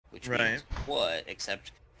which Right. means what,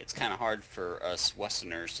 except it's kind of hard for us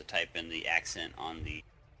Westerners to type in the accent on the,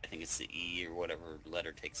 I think it's the E or whatever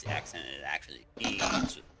letter takes the accent, and it actually E.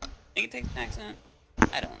 So, I think it takes an accent?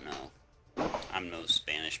 I don't know. I'm no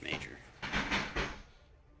Spanish major.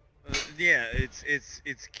 Yeah, it's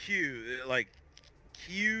Q, like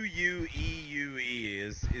Queuee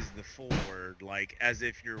is the full word, like as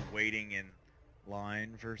if you're waiting in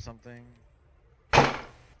line for something.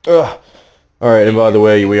 Ugh. Alright, and by the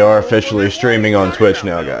way, we are officially streaming on Twitch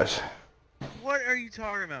now, guys. What are you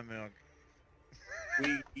talking about, Milk?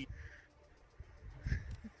 We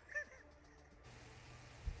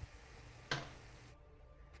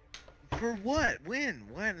For what? When?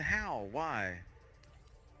 When? How? Why?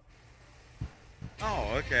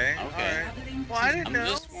 Oh, okay. Okay. Alright. Well, I didn't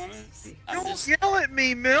know. Don't yell at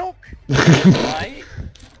me, Milk! Right?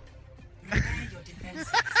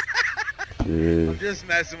 I'm just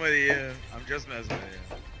messing with you. I'm just messing with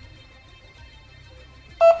you.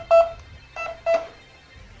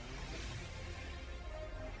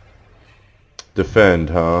 Defend,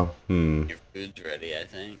 huh? Your food's ready, I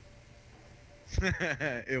think.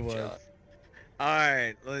 It was.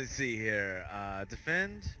 Alright, let's see here.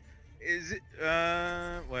 Defend? Is it,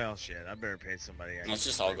 well, shit, I better pay somebody. Let's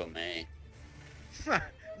just all go May.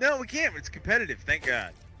 No, we can't. It's competitive, thank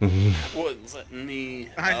God. What's letting me...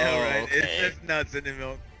 I know, Oh, right? okay. It's nuts in the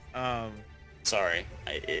Milk. Sorry.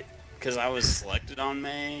 Because I was selected on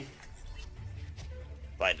May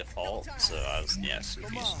by default, so I was, yeah, confused.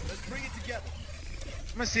 Come on, let's bring it together.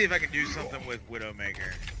 I'm gonna see if I can do something with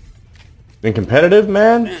Widowmaker. In competitive,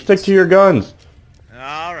 man? Stick to your guns.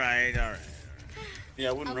 Alright, alright. Yeah,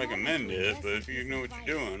 I wouldn't recommend it, but if you know what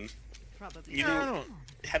you're doing, you No, I know, don't.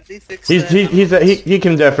 have they fixed He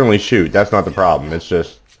can definitely shoot. That's not the problem. It's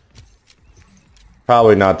just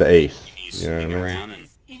probably not the ace. You You know what I swing mean? around and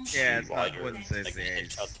Yeah, it's while not, you're, wouldn't say it's like, the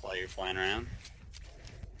ace. headshots while you're flying around.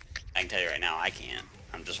 I can tell you right now, I can't.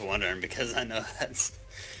 I'm just wondering because I know that's...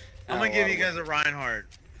 I'm gonna give you guys a Reinhardt.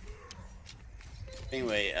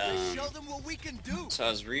 Anyway, Show them what we can do. so I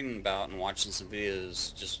was reading about and watching some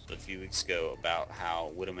videos just a few weeks ago about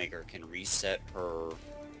how Widowmaker can reset her,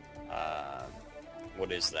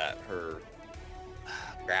 what is that, her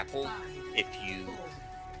grapple if you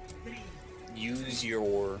use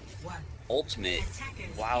your ultimate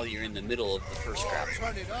while you're in the middle of the first grapple.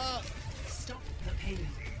 Turn it up.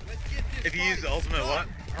 If you use the ultimate what?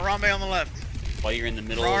 Harambe on the left. While you're in the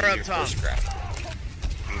middle Roar of up your top. first grapple.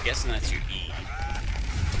 I'm guessing that's your E.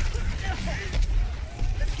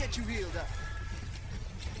 Let's get you healed up.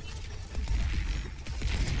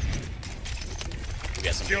 I'm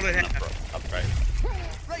guessing Shielded hand. up right.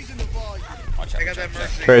 Raising the volume. Watch out. I got that watch out,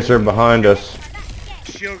 mercy. Tracer behind us.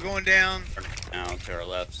 Shield going down. Now to our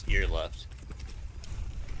left, your left.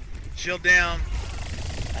 Shield down.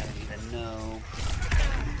 I don't even know.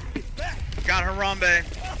 Got Harambe.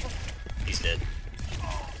 He's dead.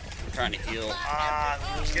 I'm trying to heal.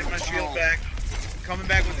 Get my shield back. Coming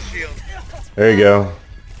back with the shield. There you go.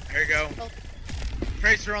 There you go.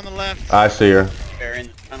 Tracer on the left. I see her. Bear in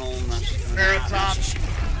the tunnel. Bear up top.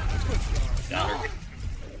 Got her.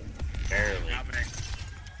 Barely. Got me.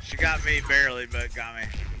 She got me barely, but got me.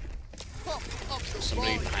 Pump up the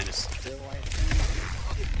Somebody volume. behind us still, I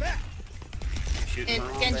think. Get back. Shooting And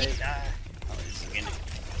her on Genji. base. Oh, he's getting it.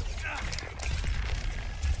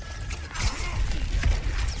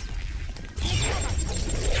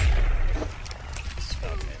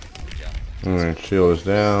 Okay, good job. Alright, shield is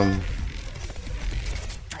down.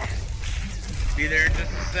 Be there in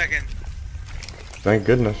just a second. Thank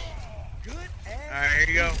goodness. Good and Alright, here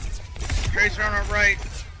you go. Tracer on our right.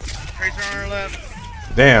 Tracer on our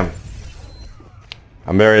left. Damn.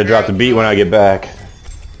 I'm ready to drop the beat when I get back.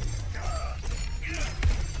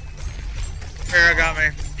 Farrah got me.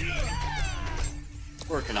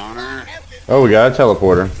 Working on her. Oh, we got a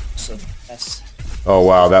teleporter. So that's Oh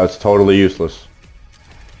wow, that was totally useless.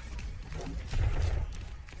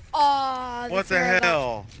 Aw, What the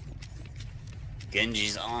hell?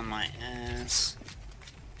 Genji's on my ass.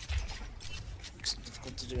 It's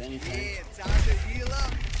difficult to do anything. yeah, time to heal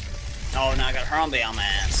up. Oh, now I got Harambe on my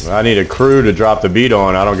ass. I need a crew to drop the beat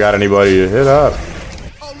on. I don't got anybody to hit up.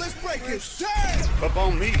 Oh, let's break it. Damn. Up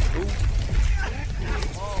on me. Ooh.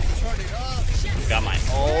 Oh, turn it up. Got my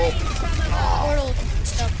ult. Portal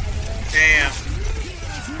stuff. Damn.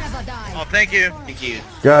 Oh, thank you. Thank you.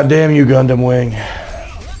 God damn you, Gundam Wing.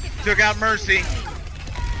 Took out Mercy.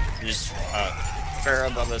 Just fair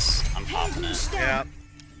above us. I'm popping it. Yeah.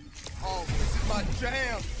 Oh, this is my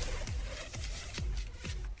jam.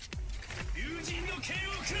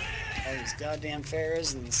 All these goddamn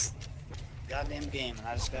Pharaohs in this goddamn game, and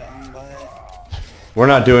I just got owned by it. We're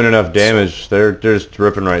not doing enough damage. They're just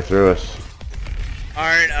ripping right through us.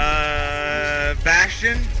 Alright,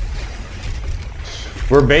 Bastion?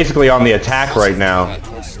 We're basically on the attack right now.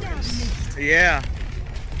 Yeah.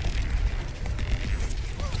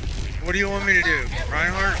 What do you want me to do?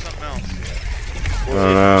 Reinhardt or something else? I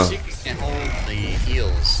don't know. You can hold the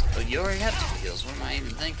heals. Oh, you already have 2 heals. What am I even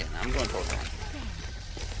thinking? I'm going for one.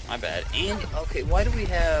 My bad. And, okay, why do we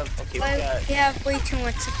have... Okay, We have way too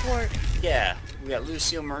much support. Yeah, we got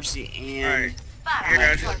Lucio, Mercy, and...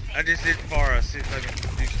 Alright. Here, I just did Pharah. See if I can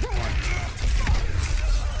do some fun.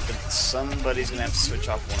 But somebody's gonna have to switch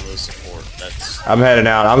off one of those support. That's... I'm heading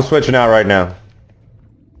out. I'm switching out right now.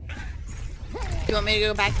 You want me to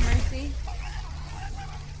go back to Mercy?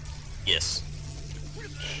 Yes.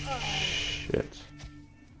 Shit.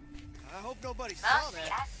 I hope nobody saw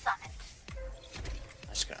that.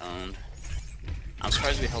 I just got owned. I'm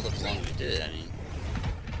surprised we held up as long as we did. I mean...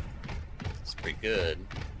 It's pretty good.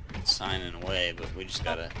 Signing away, but we just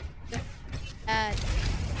gotta... Bad.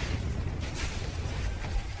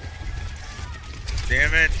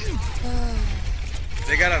 Damn it.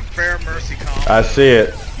 They got a fair Mercy comp. I see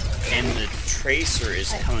it. And the Tracer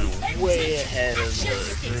is coming way ahead of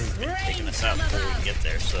the group and taking us out before we can get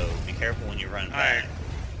there, so be careful when you run back.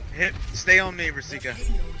 Alright. Stay on me, Rasika.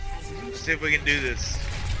 See if we can do this.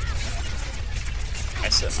 I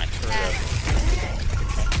set my turret up.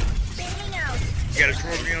 You got a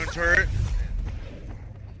Scorpion turret?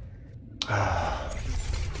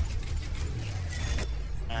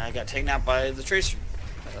 I got taken out by the Tracer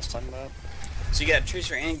that I was talking about. So you got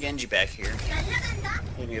Tracer and Genji back here. They're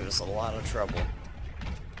gonna give us a lot of trouble.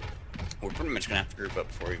 We're pretty much gonna have to group up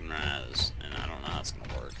before we even run out of this, and I don't know how it's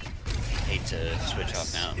gonna work. I hate to switch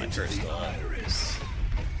off now that my turret's still up.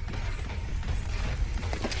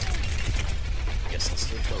 Guess I'll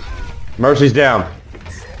stay focused. Mercy's down.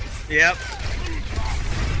 Yep.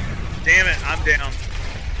 Damn it, I'm down.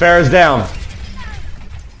 Farrah's down.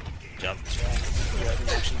 Jump, yeah, I can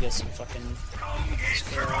actually get some fucking...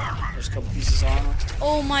 There's a couple pieces of armor.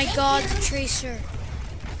 Oh my god, the Tracer.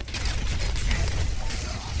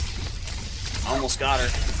 Almost got her.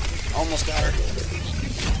 Almost got her.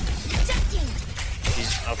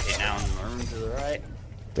 She's okay now in the room to the right.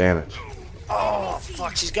 Damn it. Oh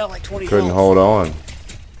fuck, she's got like 20 Couldn't health. hold on.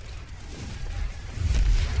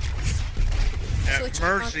 At Switch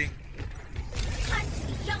Mercy.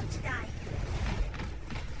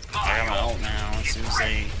 I got my ult now. As soon as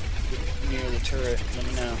they get near the turret, let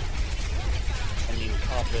me know. I need to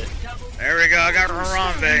pop it. There we go, I got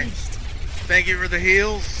Harambe. Thank you for the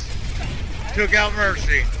heals. Took out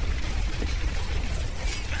Mercy.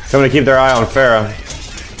 Somebody keep their eye on Farrah.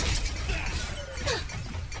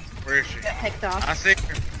 Where is she? Got picked off. I see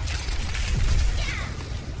her.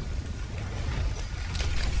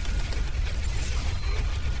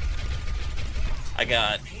 I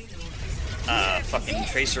got fucking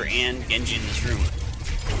Tracer and Genji in this room.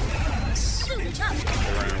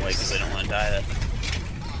 They're running away because they don't want to die to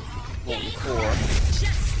molten core.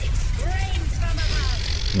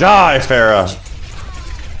 Die, Farrah.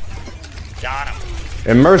 Got him.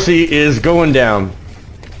 And Mercy is going down.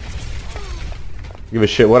 Give a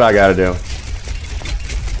shit what I gotta do.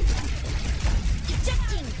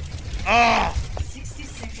 Oh!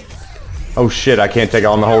 Oh shit, I can't take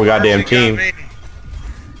on the whole goddamn Mercy got team. me.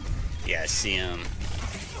 Yeah, I see him.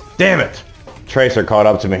 Damn it! Tracer caught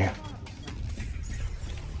up to me.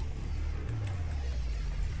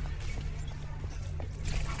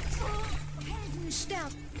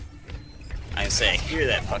 I say, I hear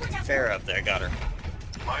that fucking Farrah up there. Got her.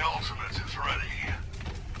 My ultimate is ready.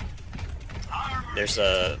 There's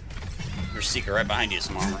Seeker right behind you,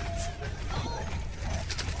 some armor.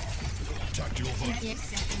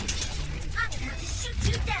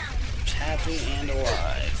 Happy and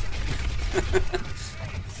alive.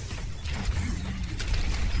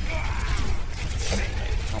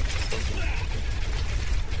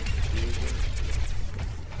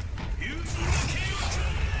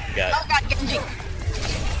 Got Oh god, Genji.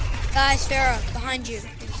 Guys, Farrah, behind you.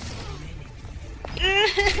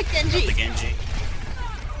 the Genji. Genji.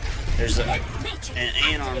 There's an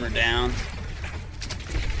armor down.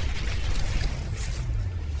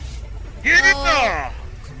 Yeah!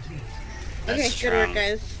 Okay, That's good work, strong,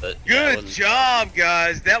 guys. but yeah, it Good wasn't- job,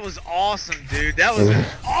 guys. That was awesome, dude. That was an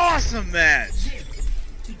awesome match.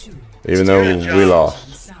 Even though Good we job.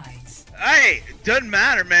 lost. Hey, doesn't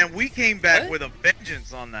matter, man. We came back What? with a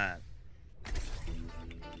vengeance on that.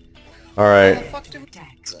 Alright. How the fuck did we do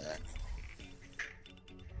that?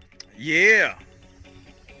 Yeah.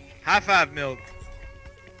 High five, Milk.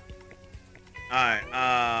 Alright,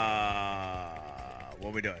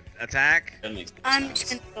 What we doing? Attack? That makes I'm sense.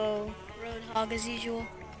 just gonna go Roadhog as usual.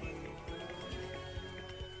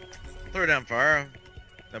 Throw down fire.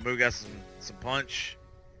 That move got some punch.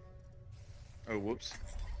 Oh, whoops.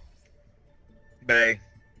 Bay.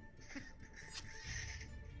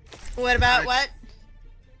 What about what?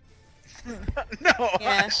 No.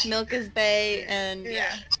 Yeah, milk is bay and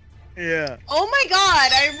yeah. Yeah. Oh my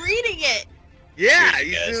god, I'm reading it! Yeah, Cheers,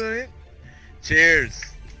 you guys. doing it. Cheers.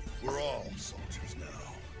 We're all soldiers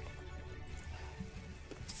now.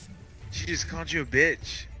 She just called you a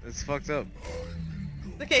bitch. That's fucked up.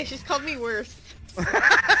 Okay, she's called me worse.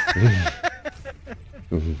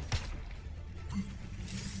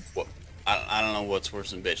 What? I don't know what's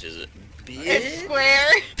worse than bitch. Is it It's bitch? square.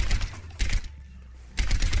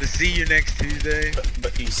 To see you next Tuesday.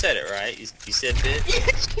 But you said it right. You said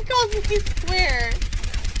bitch. She calls me square.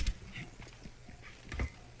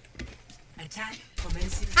 Attack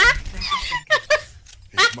commencing in Ah! 30 seconds.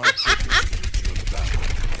 It's my privilege to lead you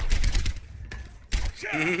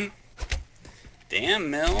in battle. Damn,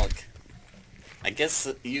 Milk. I guess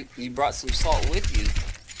that you brought some salt with you.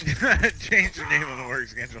 Change the name of the work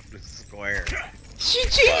schedule to Square. She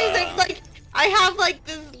changes it, like, I have like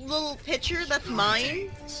this little picture that's mine,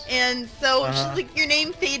 and so she's like, your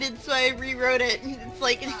name faded, so I rewrote it, and it's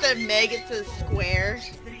like, instead of Meg, it says square.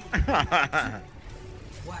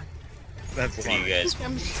 One. That's What do you funny. guys?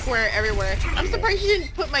 I'm square everywhere. I'm surprised she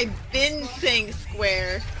didn't put my bin saying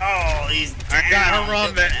square. Oh, he's I got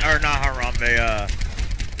Harambe, or not Harambe,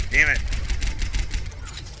 damn it.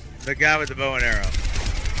 The guy with the bow and arrow.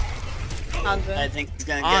 I Hanzo. think he's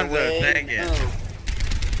gonna Hanzo, get away. thank you. No.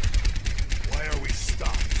 Why are we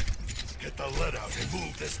stopped? Get the lead out and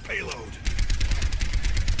move this payload.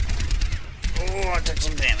 Oh, I took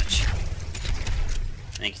some damage.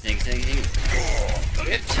 Thank you.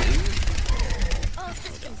 Get two. All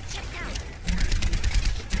systems checked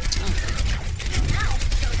out.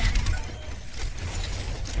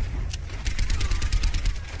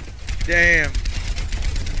 Damn.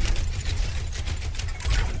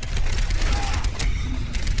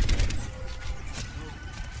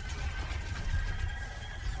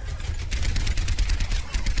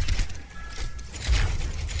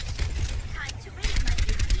 Time to raise my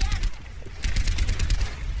GTX.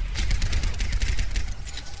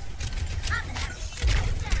 I'm gonna have to shoot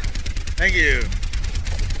you down. Thank you.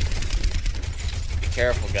 Be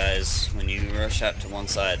careful, guys. When you rush out to one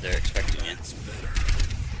side, they're expecting you.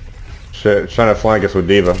 Shit, trying to flank us with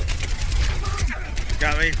Diva.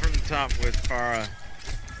 Got me from the top with Farah.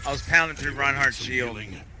 I was pounding through Reinhardt's shield.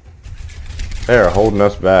 They are holding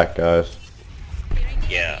us back, guys.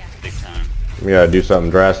 Yeah, big time. We gotta do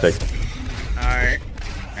something drastic. Alright.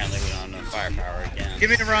 Apparently we don't have no firepower again. Give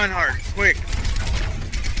me the Reinhardt, quick.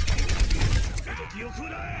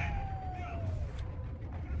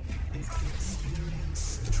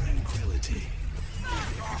 Tranquility.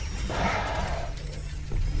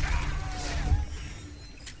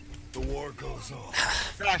 The war goes on.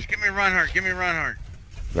 Gosh, give me Reinhardt, give me Reinhardt.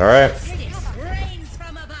 Alright. Rains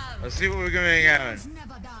from above. Let's see what we're gonna be having.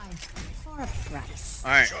 Never die. For a price.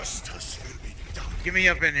 Alright, Justice will be done. get me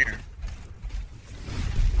up in here.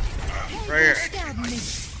 Right here. Stab me.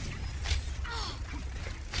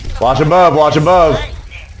 Watch above, watch above.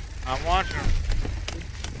 I'm watching him.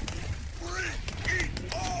 Bring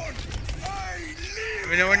it on! I live! Let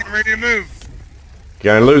me know when you're ready to move.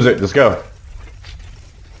 Gonna lose it, let's go.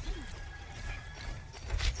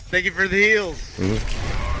 Thank you for the heals.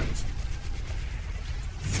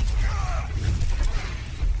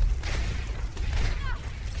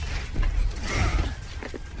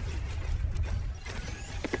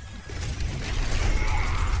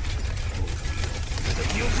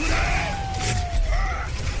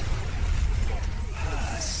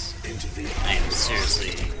 I am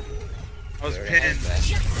seriously. I was very pinned. bad.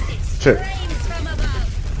 Shit. Rains from above.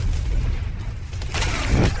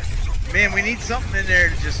 Man, we need something in there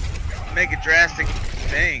to just make a drastic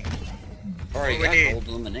thing. Already What we got need? gold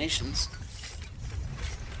eliminations.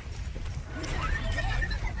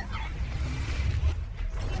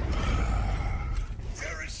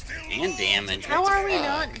 There is still And damage. How What the are we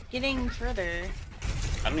fuck? not getting further?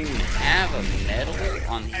 I don't even have a medal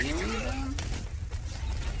on healing them.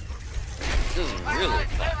 This is really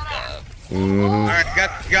fucked up. Alright,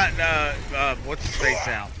 got what's his face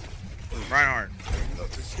out? Reinhardt.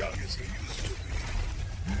 not as young as he used to be.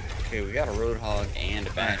 Okay, we got a Roadhog and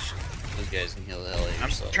a Bash. Those guys can heal the hell out of I'm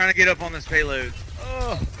yourself. trying to get up on this payload.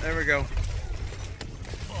 Oh, there we go.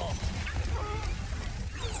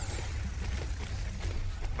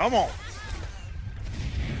 Come on.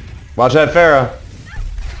 Watch that Farah.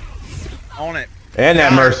 On it. And that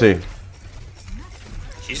Got her. Mercy.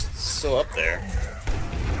 still up there.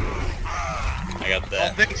 I got I that.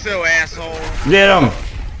 don't think so, asshole. Get him!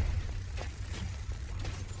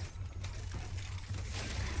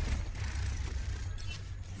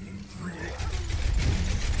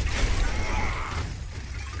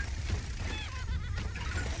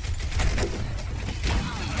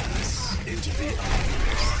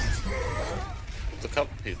 A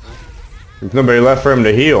couple people. There's nobody left for him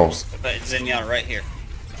to heal. But Zenyatta right here.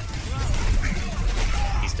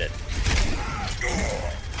 He's dead.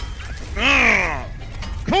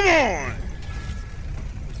 Come on!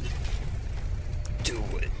 Do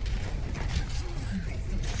it.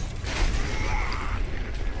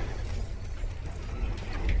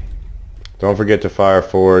 Don't forget to fire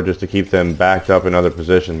forward just to keep them backed up in other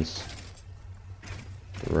positions.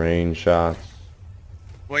 Range shots.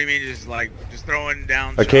 What do you mean, just throwing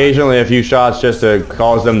down Occasionally a few shots just to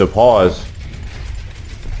cause them to pause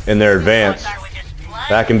in their advance.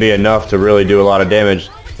 That can be enough to really do a lot of damage.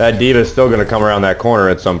 That Diva's still going to come around that corner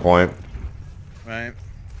at some point. Right.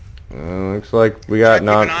 Looks like we got Keep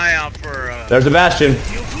an eye out for, There's a Bastion.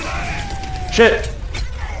 Shit!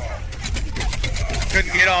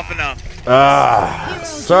 couldn't get off enough. Ah,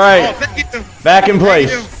 it's alright. Oh, thank you. Back in place.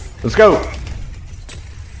 Thank Let's go.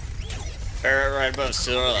 Barrett right above us,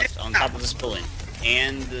 to our left, on top of this building.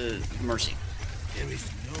 And the Mercy.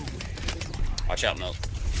 Watch out, Milk.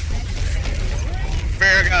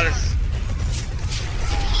 Bear got us.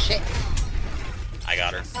 Shit. I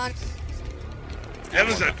got her. That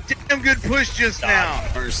was a damn good push just now.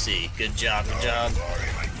 Mercy. Good job, good job.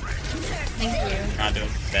 Thank you. Not doing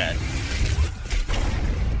bad.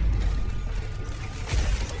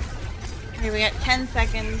 Okay, we got 10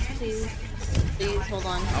 seconds, please. Please, hold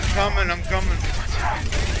on. I'm coming, I'm coming.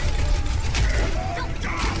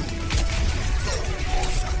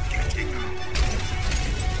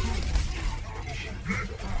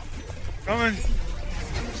 Coming.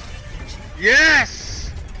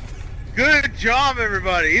 Yes! Good job,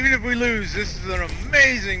 everybody. Even if we lose, this is an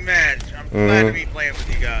amazing match. I'm glad to be playing with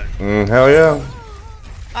you guys. Hell yeah.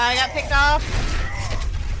 I got picked off.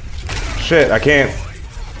 Shit, I can't.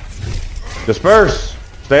 Disperse.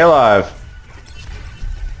 Stay alive.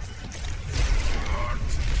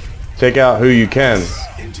 Take out who you can.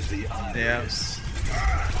 Yeah.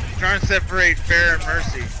 Trying to separate Fair and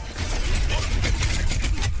Mercy.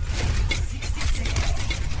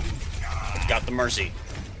 Got the Mercy.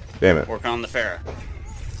 Damn it. Working on the Pharah.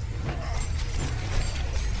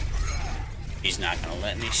 He's not gonna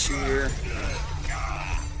let me shoot her.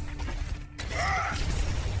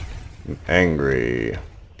 Angry.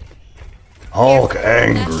 Hulk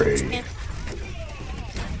angry.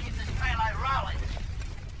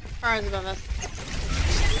 Far's above us.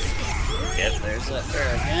 Yep, there's that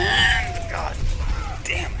Pharah again. God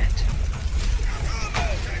damn it.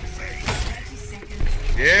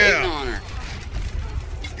 Waiting Yeah. on her.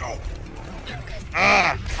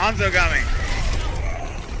 Ah, Hanzo got me.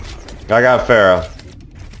 I got Farah.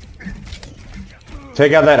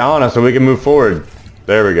 Take out that Ana so we can move forward.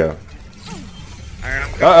 There we go. Alright, I'm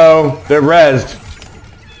coming. Uh-oh, they're rezzed.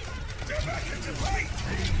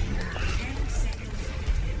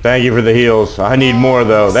 Thank you for the heals. I need more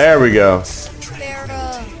though. There we go.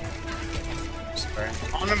 Farah. Sorry.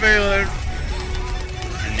 On the payload.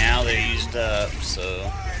 And now they're used up,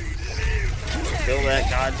 so kill that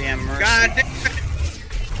goddamn Mercy. God damn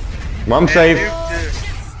it. I'm safe.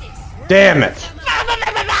 Damn it.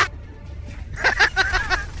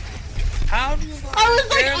 How do you I was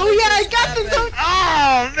like, oh yeah, I got this.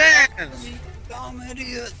 Oh, man. dumb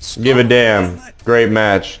idiots? Give a damn. Great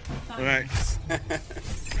match. Alright.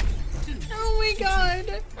 Oh my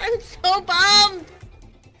god. I'm so bummed.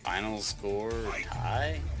 Final score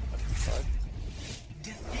tie? What the fuck?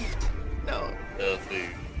 No. The food.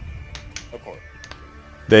 Of course.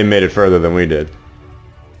 They made it further than we did.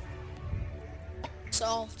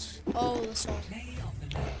 Salt. Oh, the salt.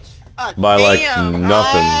 Oh, By like damn.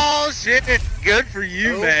 nothing. Oh, shit. Good for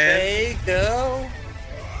you, man. Okay, go.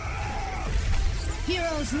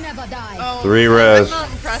 Heroes never die. Oh, 3 I'm res. not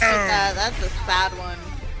impressed with that. That's a sad one.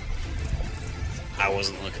 I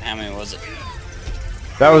wasn't looking. How many was it?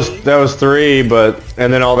 That was 3, but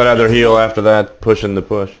and then all that other heal after that, pushing the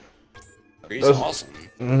push. Three's Those- awesome.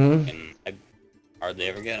 Mm-hmm. And I hardly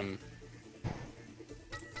ever get them.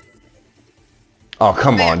 Oh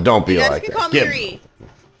come on, don't be You guys like can call that. me Get Ree.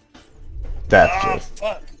 that's Oh, just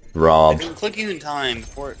fuck. I robbed. didn't click you in time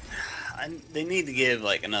before. They need to give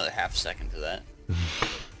like another half second to that.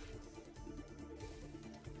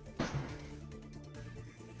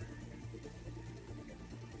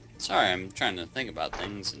 Sorry, I'm trying to think about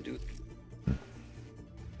things and do.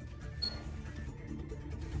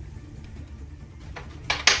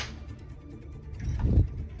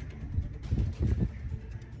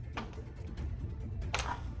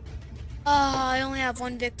 I only have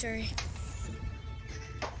one victory.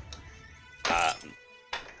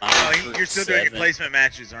 Oh, you're still doing your placement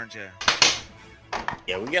matches, aren't you?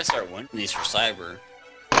 Yeah, we gotta start winning these for Cyber.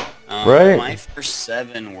 Right. My first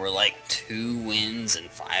 7 were like 2 wins and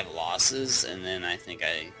 5 losses, and then I think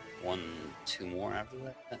I won 2 more after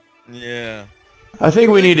that. Yeah. I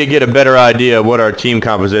think we need to get a better idea of what our team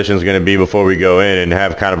composition is going to be before we go in and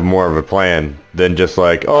have kind of more of a plan than just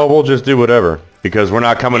like, oh, we'll just do whatever. Because we're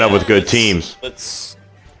not coming up with good teams.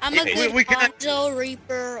 I'm a good Hanzo,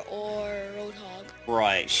 Reaper, or Roadhog.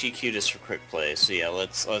 Right, she queued us for quick play, so yeah,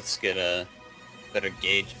 let's get a better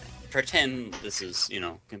gauge. Pretend this is, you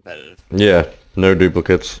know, competitive. Yeah, no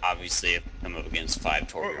duplicates. Obviously, if we come up against 5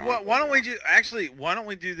 Torbjorn. Why don't we just actually? Why don't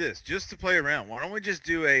we do this just to play around? Why don't we just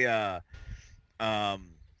do a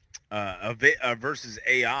versus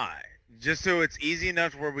AI, just so it's easy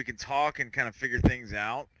enough where we can talk and kind of figure things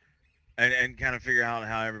out, and kind of figure out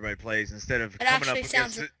how everybody plays instead of coming up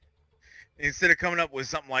against it. Instead of coming up with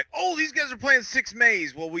something like, oh, these guys are playing 6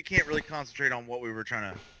 Mays. Well, we can't really concentrate on what we were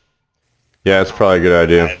trying to. Yeah, it's probably a good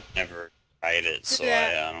idea. I've never tried it, so I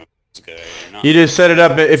don't know if it's a good idea or not. You just set it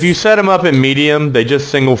up. If you set them up in medium, they just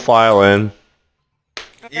single file in.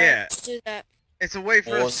 Okay, Yeah. let's do that. It's a way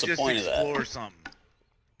for Well, us what's to the just point of that? explore something.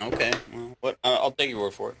 Okay, well, what? I'll take your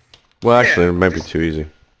word for it. Well, actually, Yeah, it might be too easy.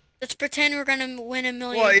 Let's pretend we're gonna win $1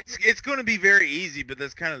 million. Well, it's going to be very easy, but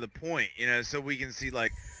that's kind of the point, you know, so we can see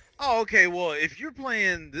like, oh, okay, well, if you're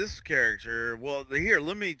playing this character, well, here,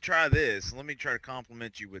 let me try this. Let me try to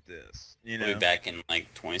compliment you with this, you know. We'll be back in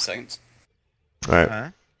like 20 seconds. All right.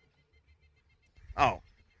 Huh? Oh.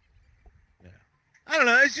 Yeah. I don't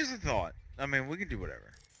know, it's just a thought. I mean, we can do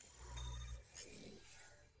whatever.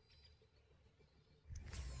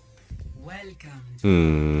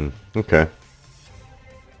 Welcome. Okay.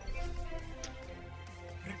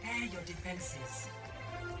 Prepare your defenses.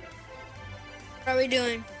 What are we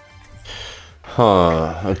doing?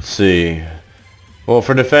 Huh. Let's see. Well,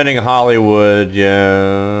 for defending Hollywood,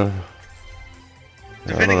 yeah.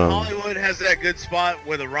 Defending I don't know. Hollywood has that good spot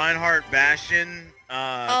with a Reinhardt Bastion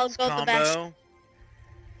I'll go with the Bastion. combo.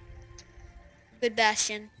 Good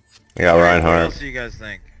Bastion. I got What Reinhardt. else do you guys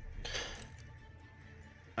think?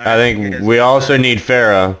 I think we also need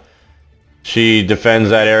Farah. She defends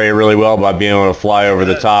that area really well by being able to fly over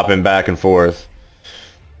the top and back and forth.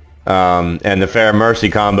 And the Farah Mercy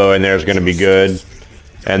combo in there is going to be good.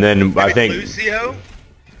 And then I think, Lucio?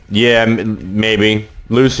 yeah, maybe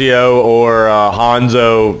Lucio or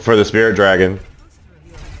Hanzo for the Spirit Dragon.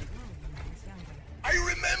 I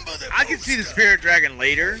remember them. I can see the Spirit Dragon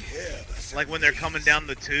later, like when they're coming down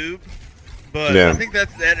the tube. But Yeah. I think that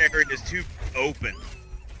area is too open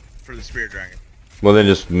for the Spirit Dragon. Well, then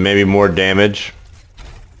just maybe more damage.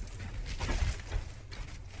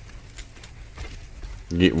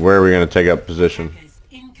 Where are we going to take up position?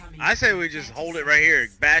 I say we just hold it right here.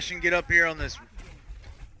 Bastion, get up here on this.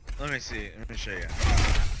 Let me see. Let me show you.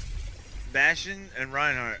 Bastion and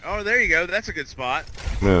Reinhardt. Oh, there you go. That's a good spot.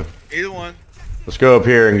 Yeah. Either one. Let's go up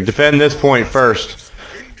here and defend this point first,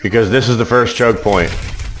 because this is the first choke point.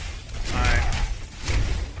 Alright.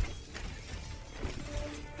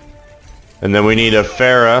 And then we need a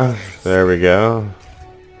Farah. There we go.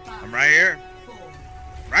 I'm right here.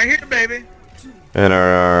 Right here, baby. And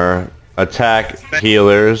our attack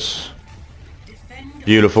healers.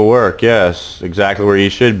 Beautiful work, yes. Exactly where you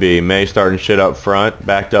should be. May starting shit up front,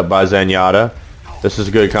 backed up by Zenyatta. This is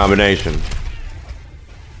a good combination.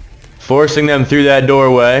 Forcing them through that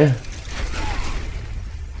doorway.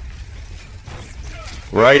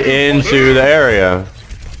 Right into the area.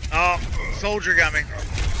 Oh, soldier got me.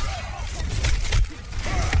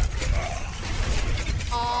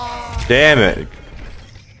 Damn it.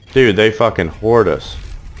 Dude, they fucking hoard us.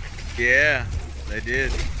 Yeah, they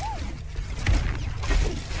did.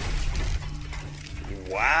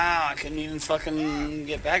 Wow, I couldn't even fucking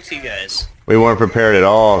get back to you guys. We weren't prepared at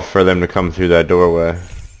all for them to come through that doorway.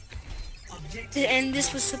 And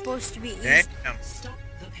this was supposed to be easy.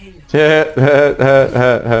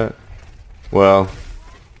 Damn. Well,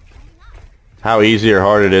 how easy or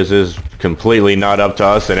hard it is completely not up to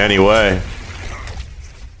us in any way.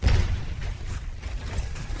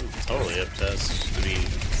 Totally up to us. I mean,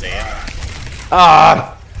 Zaya.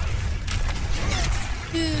 Ah!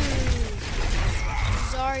 Dude.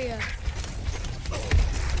 Zarya.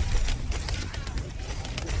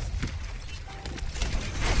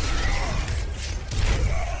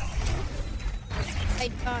 Hey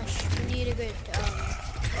Josh, we need a good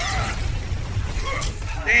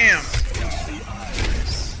Damn.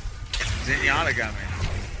 Zenyatta got me.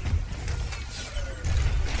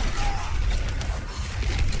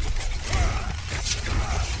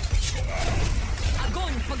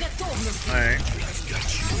 Alright.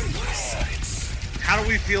 How do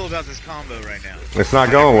we feel about this combo right now? It's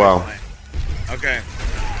not going well. Okay.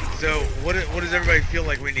 So, what does everybody feel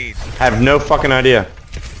like we need? I have no fucking idea.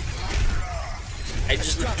 I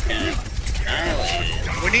just annihilated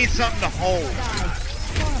it. We need something to hold.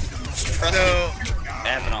 So,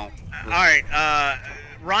 alright,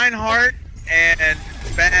 Reinhardt and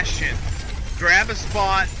Bastion, grab a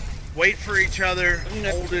spot, wait for each other,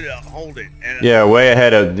 hold it. And, Yeah, way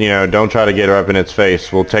ahead of, don't try to get her up in its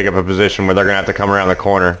face. We'll take up a position where they're going to have to come around the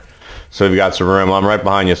corner. So we've got some room. I'm right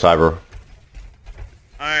behind you, Cyber.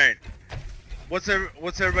 Alright. What's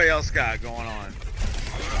everybody else got going on?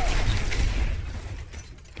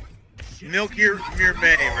 Milk your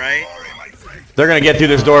May, right? They're going to get through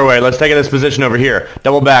this doorway. Let's take this position over here.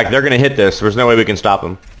 Double back. They're going to hit this. There's no way we can stop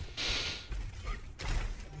them.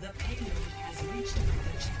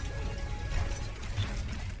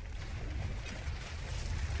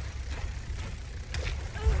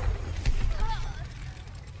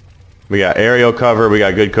 We got aerial cover. We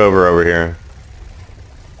got good cover over here.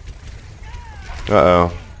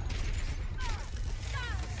 Uh-oh.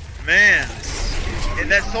 Man, and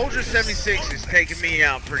that Soldier 76 is taking me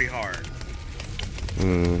out pretty hard.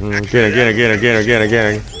 Again.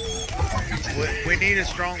 We need a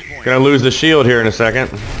strong point. Gonna lose the shield here in a second.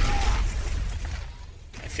 I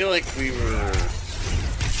feel like we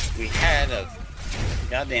had a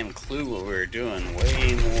goddamn clue what we were doing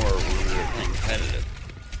way more when we were playing competitive.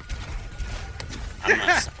 I'm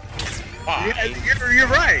not why? You're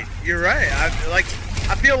right. You're right. I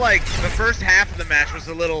feel like the first half of the match was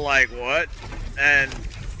a little like what, and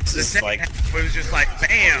the second half it was just like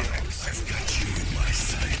bam.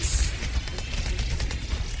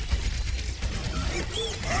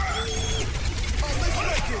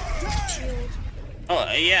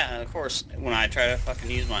 Oh yeah, of course. When I try to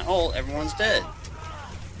fucking use my ult, everyone's dead.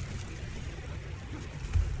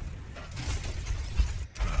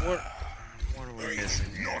 What are we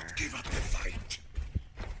missing here? Not give up the fight.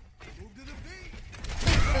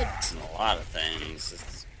 It's a lot of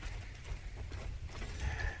things.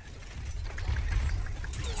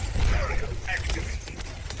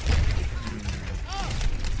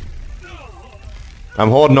 I'm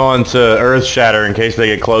holding on to Earth Shatter in case they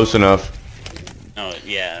get close enough. Oh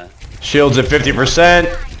yeah. Shields at 50%.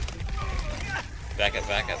 Back up.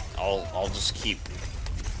 I'll just keep.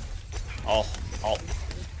 I'll.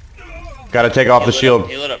 Gotta take off the shield.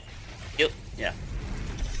 Heal it up. Yeah.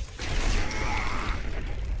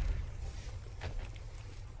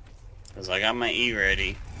 Cause I got my E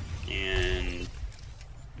ready, and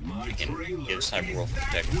I can give Cyber Wolf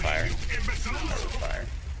protective fire. Fire.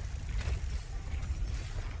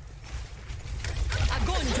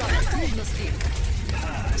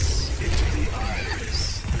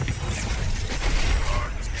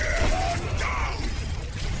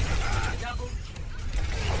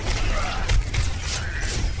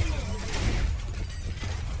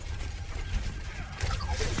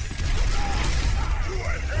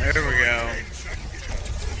 There we go.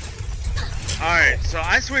 Alright, so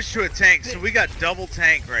I switched to a tank, so we got double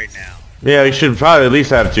tank right now. Yeah, you should probably at least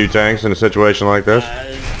have 2 tanks in a situation like this. I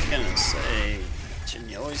was gonna say, shouldn't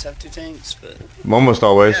you always have 2 tanks? But Almost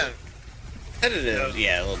always. Yeah. competitive,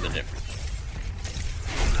 yeah, a little bit different.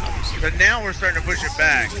 But now we're starting to push it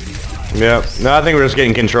back. Yep. No, I think we're just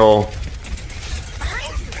getting control.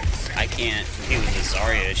 I can't compete with the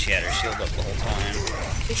Zarya. She had her shield up the whole time.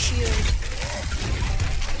 The shield.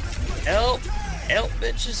 Help! Help,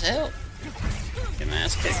 bitches, help! Get my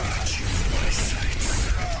ass kicked.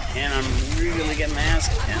 And I'm really getting my ass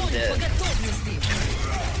kicked. I'm dead.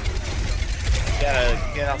 Gotta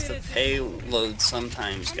get off the payload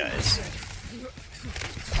sometimes, guys.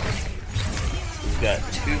 We've got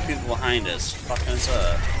 2 people behind us fucking us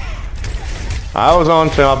up. I was on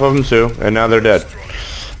top of them too, and now they're dead.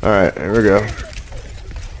 Alright, here we go.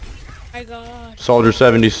 My God. Soldier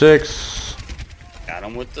 76. Got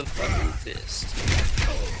him with the fucking fist.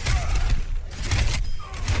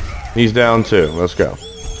 He's down too. Let's go.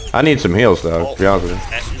 I need some heals though, to be honest with you.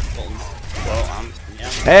 Well, yeah.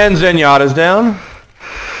 And Zenyatta's down.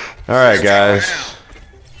 Alright, guys.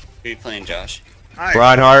 Who are you playing, Josh? Right.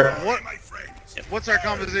 Reinhardt. What's our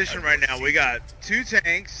composition right now? We got 2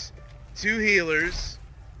 tanks, 2 healers,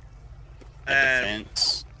 and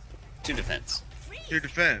defense. 2 defense. 2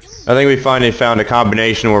 defense. I think we finally found a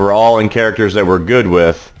combination where we're all in characters that we're good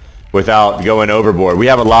with without going overboard. We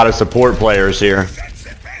have a lot of support players here.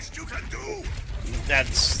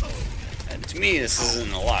 That's to me this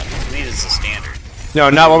isn't a lot. To me this is standard. No,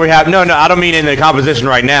 not what we have. No, I don't mean in the composition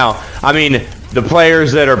right now. I mean the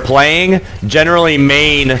players that are playing generally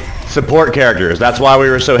main support characters. That's why we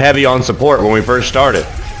were so heavy on support when we first started.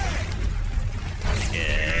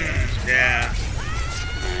 Yeah.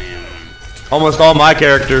 Almost all my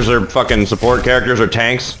characters are fucking support characters or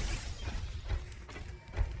tanks.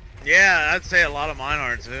 Yeah, I'd say a lot of mine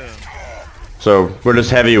are too. So we're just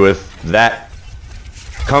heavy with that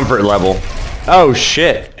comfort level. Oh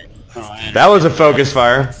shit. That was a focus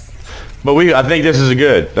fire. But I think this is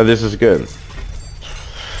good. No, this is good.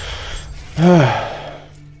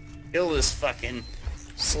 Kill this fucking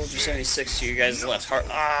Soldier 76 to your guys' left heart.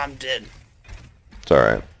 Ah, I'm dead. It's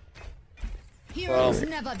alright. Heroes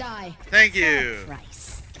never die. Thank you.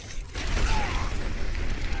 Price.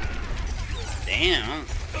 Damn.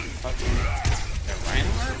 Fucking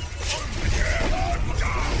Reinhardt?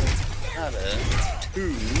 Not a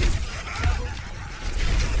 2.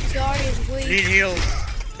 Zarya's weak. Need heals.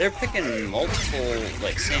 They're picking multiple,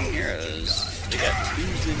 like, same heroes. They got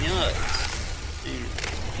 2s and yachts.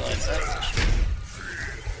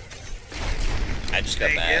 I just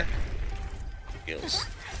got bad heals.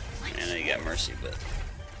 I know you got Mercy, but...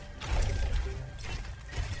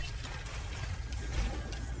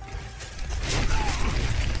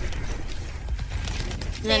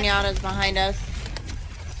 Zenyatta's behind us.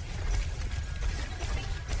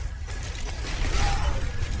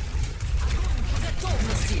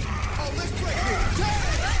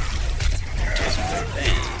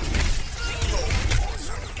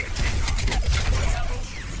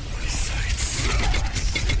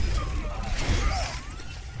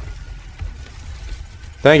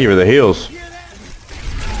 Thank you for the heals. You're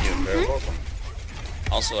very welcome.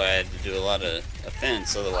 Also, I had to do a lot of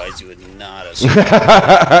offense, otherwise you would not have...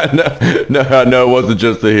 no, it wasn't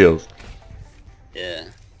just the heals. Yeah.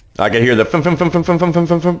 I can hear the fum fum fum fum fum fum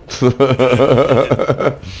fum fum.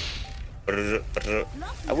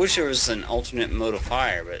 I wish there was an alternate mode of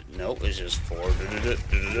fire, but nope, it's just 4. What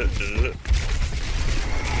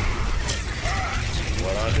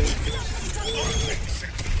I do?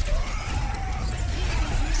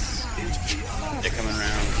 They're coming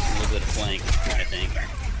around a little bit of flank, I think.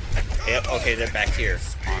 Yep, okay, they're back here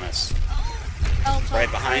on us. Right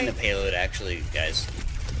behind the payload, actually, guys.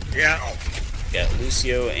 Yeah. Got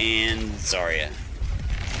Lucio and Zarya.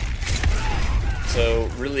 So,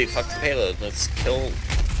 really, fuck the payload. Let's kill...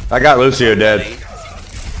 I got Lucio dead. If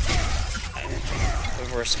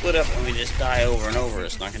we're split up and we just die over and over,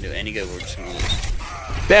 it's not going to do any good. We're just going to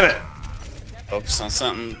lose. Damn it! Focus on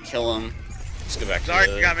something, kill him. Let's go back to Sorry,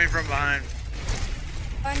 you got me from behind.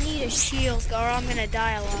 I need a shield, or I'm gonna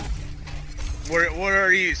die a lot. What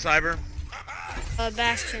are you, Cyber?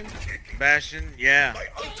 Bastion. Bastion? Yeah.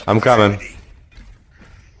 I'm coming.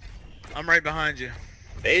 I'm right behind you.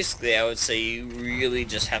 Basically, I would say you really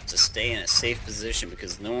just have to stay in a safe position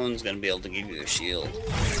because no one's going to be able to give you a shield. We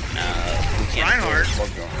can't Reinhardt.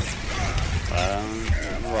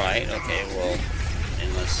 Right, okay, well,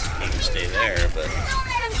 unless he can stay there, but...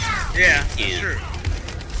 Yeah, that's true.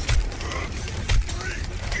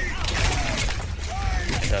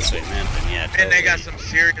 That's what he meant, then yeah, totally. And they got some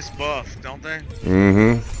serious buff, don't they?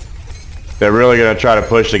 Mm-hmm. They're really gonna try to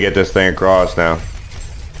push to get this thing across now.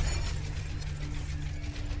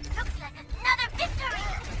 Looks like another victory.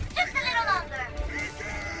 Just a little longer.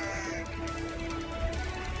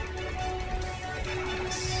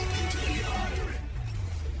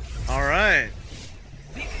 Alright.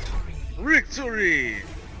 Victory!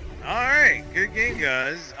 Alright, good game,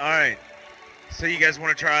 guys. Alright. So you guys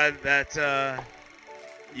want to try that,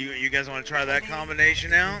 you guys want to try that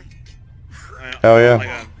combination out? Hell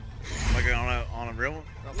yeah. Like on a real one?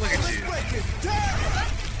 Oh, look at you.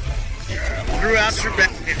 Threw out your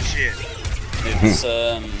back and shit. It's,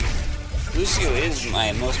 Lucio is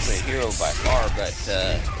my most played hero by far, but,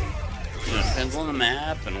 you know, it depends on the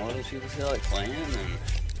map and what other people feel like playing, and...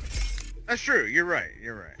 That's true, you're right,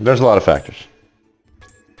 you're right. There's a lot of factors.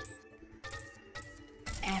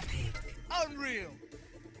 Epic. Unreal.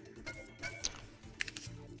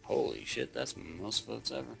 Holy shit, that's the most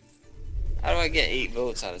votes ever. How do I get 8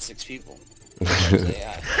 votes out of 6 people?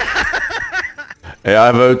 Yeah,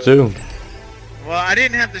 I vote too. Well, I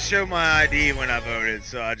didn't have to show my ID when I voted,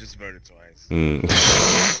 so I just voted twice.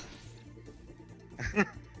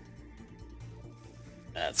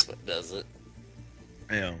 That's what does it.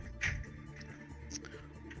 Yeah.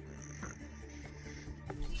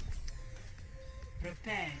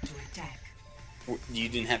 Prepare to attack. You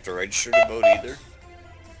didn't have to register to vote either?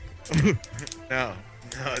 No,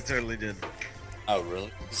 I totally didn't. Oh,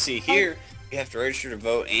 really? See, here, you have to register to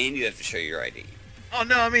vote and you have to show your ID. Oh,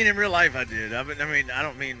 no, I mean, in real life I did. I mean, I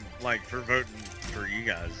don't mean, like, for voting for you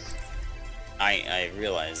guys. I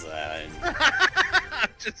realize that. I'm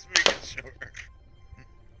just making sure.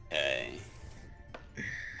 Okay.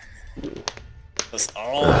 Let's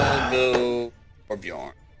all go for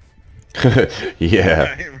Bjorn.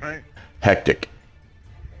 Yeah. Right. Hectic.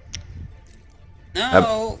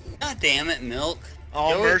 No, god damn it, Milk.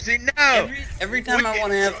 Oh, Mercy, no! Every time I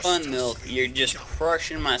want to have fun, Milk, you're just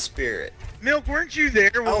crushing my spirit. Milk, weren't you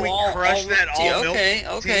there when we crushed that all milk?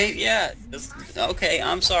 Okay, yeah. Okay,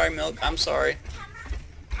 I'm sorry, Milk. I'm sorry.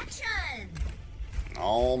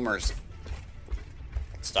 All mercy.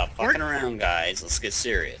 Stop fucking around, guys. Let's get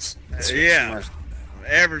serious. Yeah.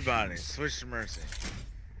 Everybody, switch to Mercy.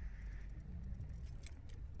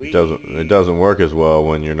 It doesn't work as well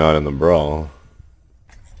when you're not in the brawl.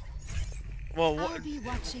 Well,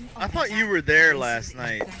 I thought you were there last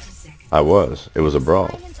night. I was. It was a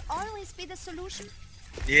brawl.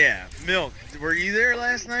 Yeah, Milk, were you there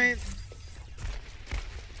last night?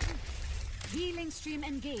 Healing stream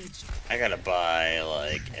engaged. I gotta buy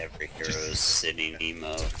like every hero's sitting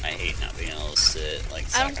emote. I hate not being able to sit. Like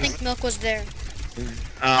I don't think Milk was there.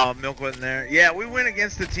 Oh, Milk wasn't there. Yeah, we went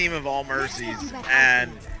against the team of All Mercies,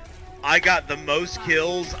 and I got the most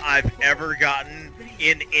kills I've ever gotten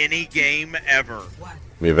in any game ever.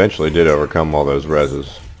 We eventually did overcome all those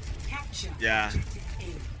reses. Yeah.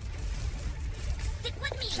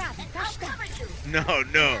 No,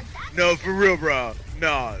 for real, bro.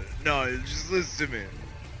 No, just listen to me.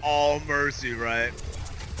 All Mercy, right?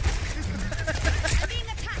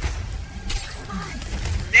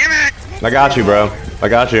 Damn it! I got you, bro. I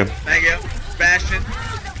got you. Thank you. Bastion.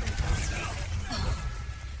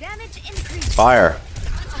 Fire.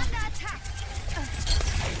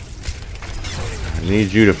 I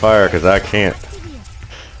need you to fire because I can't.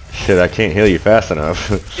 Shit, I can't heal you fast enough.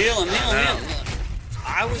 Heal him.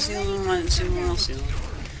 I was healing him, I didn't see anyone else healing.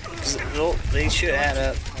 They should add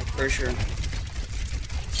up, I'm pretty sure.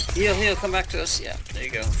 Heal, come back to us. Yeah, there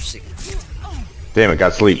you go. Damn it,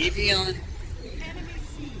 got sleep. Keep healing.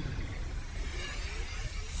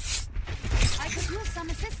 I could use some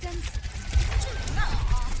assistance.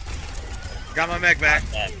 Got my mech back.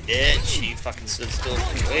 That bitch, he fucking stood still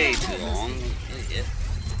for way too long. Yeah.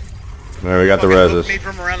 Alright, we got the reses. Me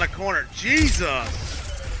from around the corner. Jesus!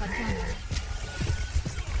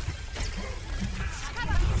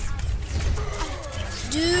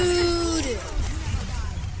 Dude!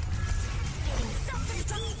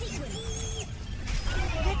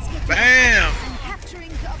 Bam!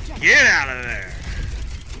 Get out of there!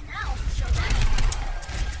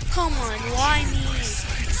 Come on, why me?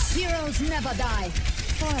 Heroes never die.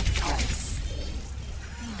 For a price.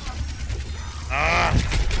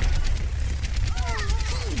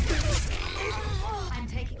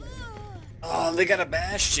 Oh, they got a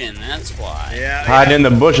Bastion, that's why. Yeah. Hiding in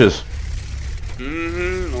the bushes.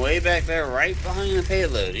 Way back there, right behind the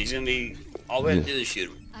payload. He's gonna be, all we have to do is shoot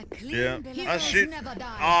him. Yeah. I'll shoot.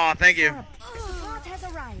 Oh, thank you.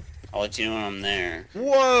 I'll let you know when I'm there.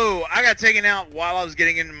 Whoa! I got taken out while I was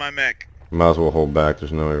getting into my mech. Might as well hold back.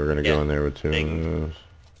 There's no way we're gonna go in there with two of those.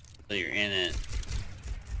 So you're in it.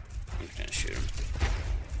 I'm just gonna shoot him.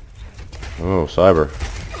 Oh, cyber.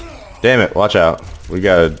 Damn it, watch out. We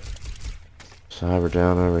got a cyber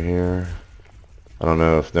down over here. I don't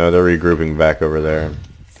know if... No, they're regrouping back over there.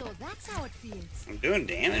 So that's how it feels. I'm doing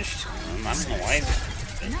damage to him. I don't know why.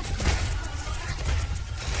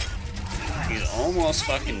 He's almost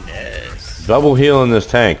fucking dead. Double healing this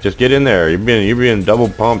tank. Just get in there. You're being double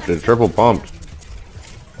pumped and triple pumped.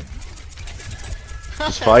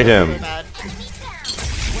 Just fight him. We're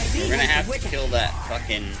gonna have to kill that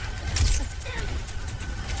fucking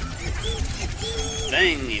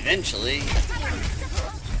thing eventually.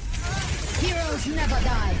 Heroes never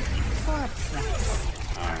die. For a price.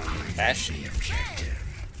 Bastion.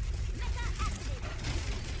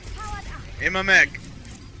 In my mech.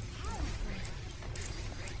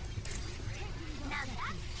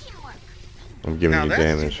 I'm giving you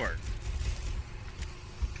damage. Teamwork.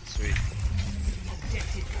 Sweet.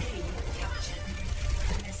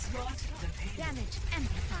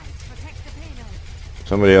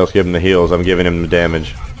 Somebody else give him the heals. I'm giving him the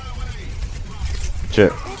damage.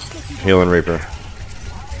 Shit. Healing Reaper.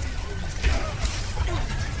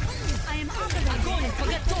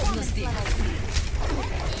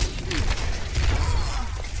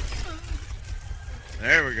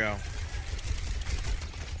 There we go.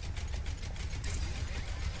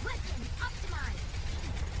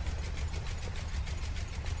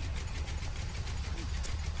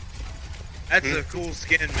 That's a cool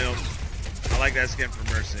skin, Milk. I like that skin for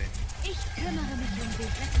Mercy.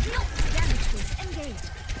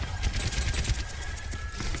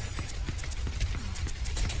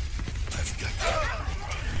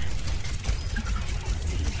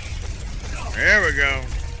 There we go.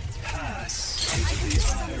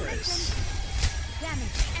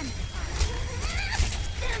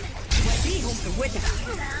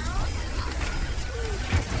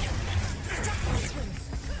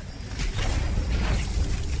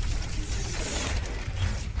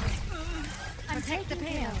 Take the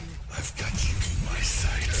payload. I've got you in my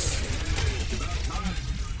sights.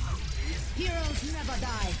 Heroes never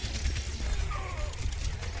die.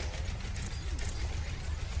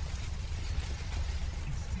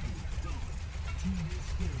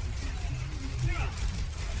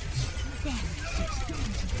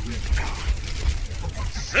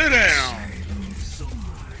 Sit down.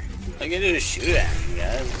 I can do a shoot at him,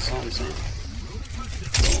 guys. That's all I'm saying.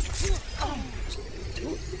 Do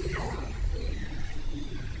it.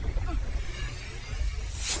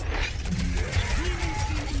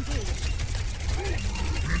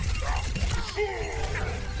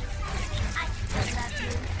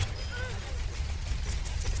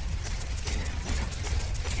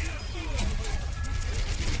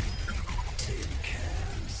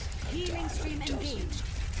 Healing stream engaged.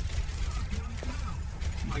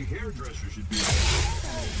 My hairdresser should be.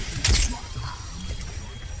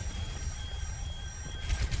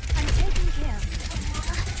 I'm taking care of you.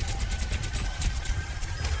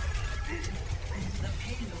 The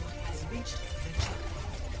payload has reached the checkpoint.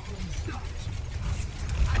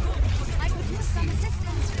 I could use some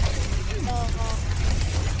assistance.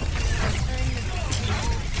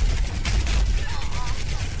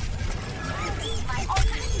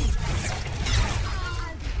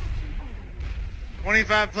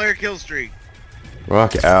 25 player kill streak.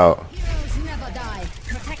 Rock out. Heroes never die.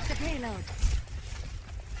 Protect the payload.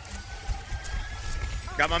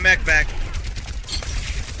 Got my mech back.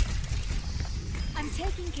 I'm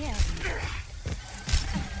taking care of you.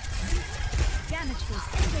 Damage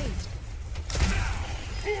boost engaged.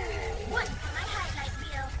 What? My highlight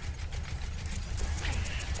reel.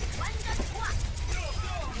 Wonder what?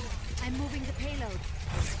 I'm moving the payload.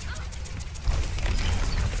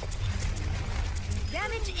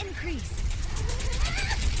 Damage increase.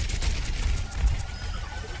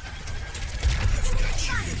 I've got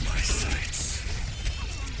you in my sights.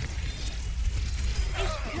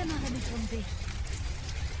 Ich kümmere mich um dich.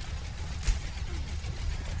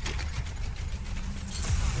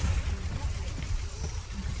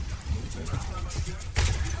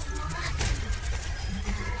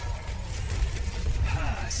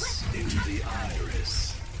 Pass into the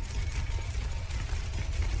iris.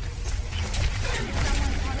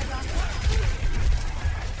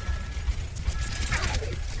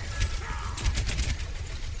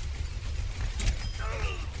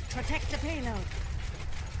 Protect the payload.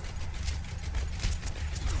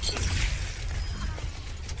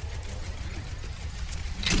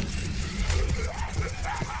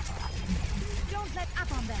 Don't let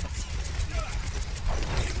up on them.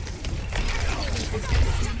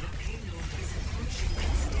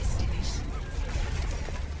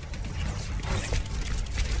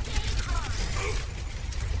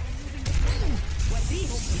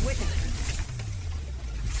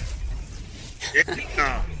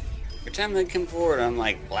 Yeah. Every time they come forward, I'm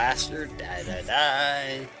like, blaster, die,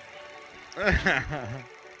 die, die.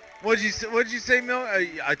 What'd you say, Mil?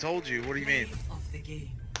 I told you. What do you mean? Of the game.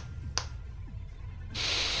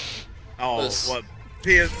 Oh, This- what?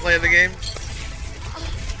 PS play the game?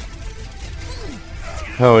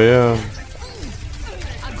 Hell yeah.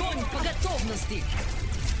 Огонь по готовности.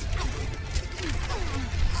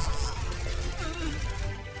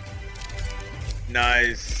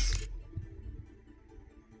 Nice.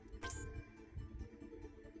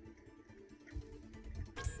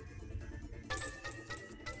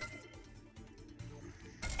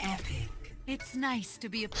 Epic. It's nice to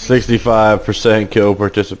be a 65% kill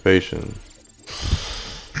participation.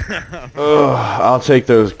 Ugh, I'll take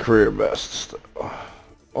those career bests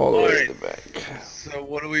all the way to the bank. So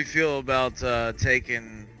what do we feel about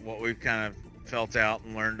taking what we've kind of felt out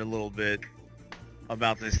and learned a little bit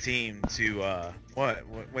about this team to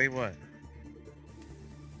wait, what?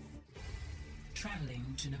 Traveling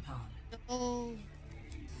to Nepal. Oh,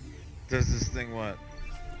 Does this thing what?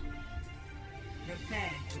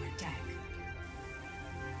 Prepare to attack.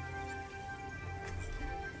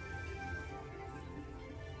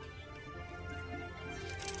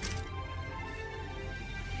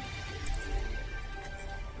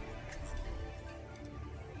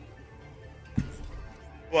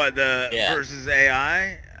 What, the Yeah. versus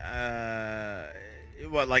AI?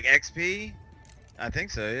 What, like XP? I think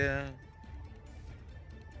so, yeah.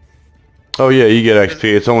 Oh yeah, you get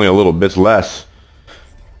XP. It's only a little bit less,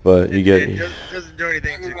 but you get. It doesn't do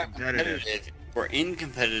anything to competitive. Competitive. If we're in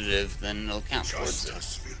competitive, then it'll count towards it.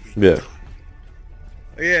 Justice will be Yeah. done.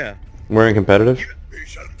 Yeah. We're in competitive?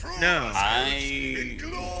 No.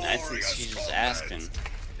 I think she's just asking.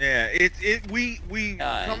 Yeah, we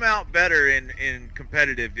come out better in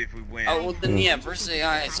competitive if we win. Oh well, then yeah, versus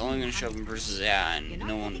AI, it's only gonna show up in versus AI, and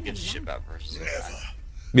no one gives a shit about versus AI.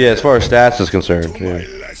 Yeah, as far as stats is concerned, yeah.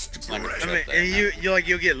 It's not gonna I show mean, up there. and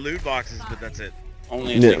you'll get loot boxes, but that's it.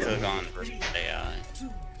 Only if Yeah. you click on versus AI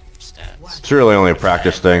stats. It's really only a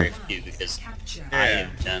practice thing. Because I Yeah.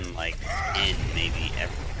 have done like 10, maybe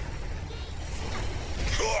ever.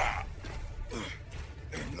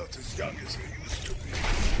 I'm not as young as I used to be.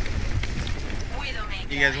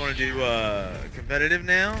 You guys want to do competitive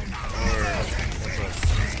now, or what's up?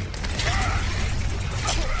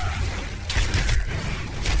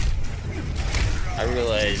 I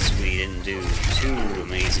realized we didn't do too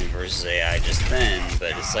amazing versus AI just then,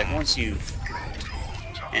 but it's like once you...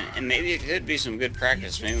 And maybe it could be some good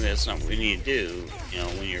practice, maybe that's not what we need to do, you know,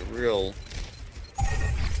 when you're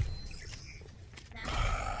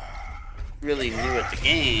really new at the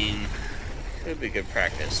game, could be good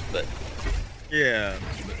practice, but... Yeah,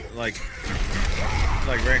 like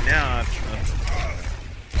right now, I was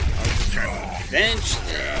just trying to...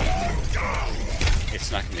 Eventually, it's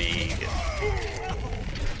not gonna be any good.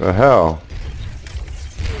 The hell?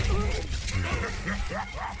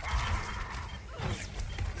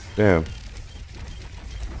 Damn.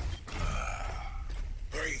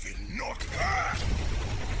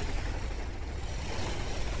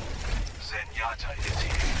 Zenyatta is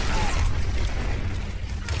here.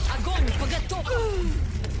 Огонь по готову!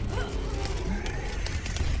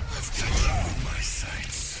 I've got you in my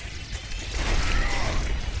sights.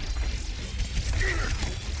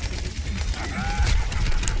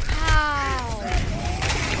 Ow!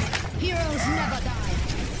 Heroes never die.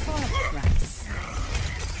 For a price.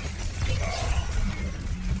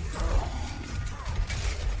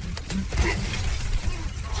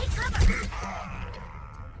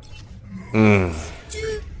 Mm.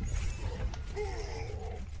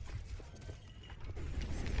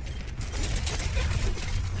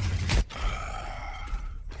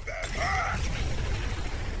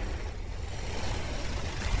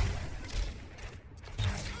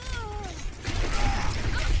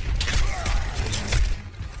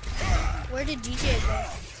 Where did DJ go?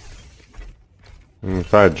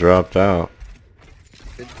 If I dropped out.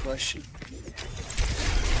 Good question.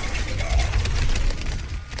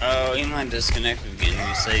 Oh, he might disconnect again.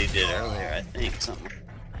 You said he did earlier, I think, something.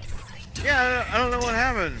 Yeah, I don't know what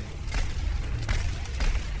happened.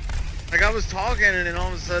 Like, I was talking, and then all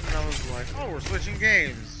of a sudden I was like, oh, we're switching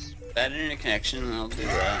games. Bad internet connection, I'll do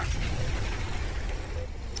that.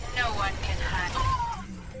 No one can hide.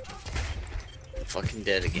 Fucking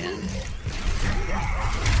dead again.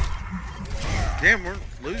 Damn, we're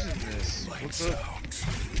losing this. What's up?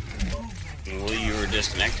 Well, you were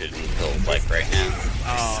disconnected until, like, right now.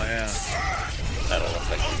 Oh, yeah. That'll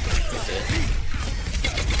affect you.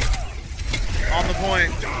 On the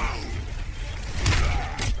point.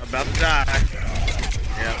 About to die.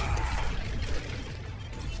 Yep.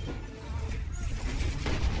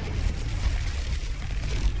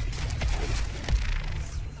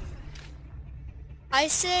 I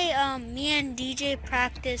say, me and DJ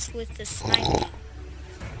practice with the sniping.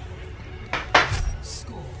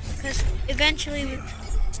 Because eventually we...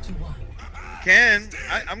 Ken,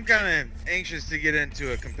 I'm kind of anxious to get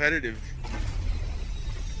into a competitive.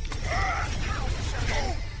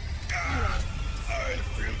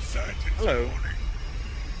 Hello.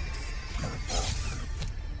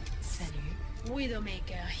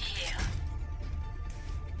 Widowmaker here.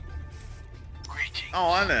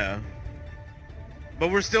 Oh, I know.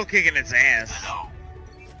 But we're still kicking its ass.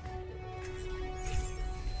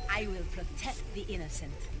 I will protect the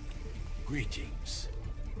innocent. Greetings.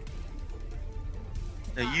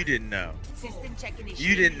 No, you didn't know. System check initiated.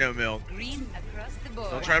 You didn't know, Milk. Green across the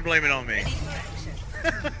board. Don't try to blame it on me. Ready for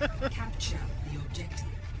action. Capture the objective.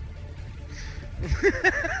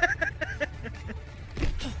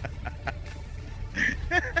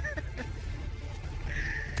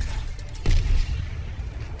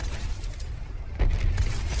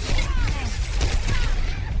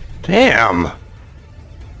 Damn.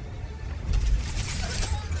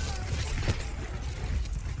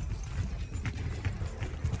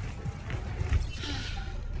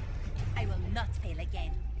 I will not fail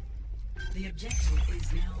again. The objective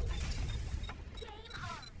is now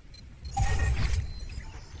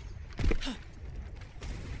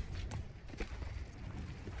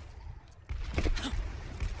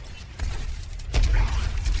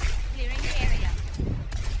Clearing the area.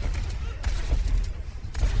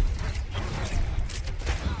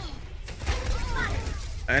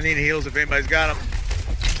 I need heals if anybody's got them.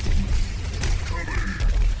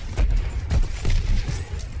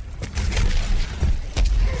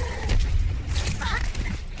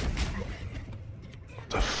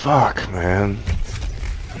 Fuck, man.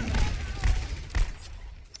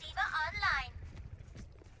 Diva online.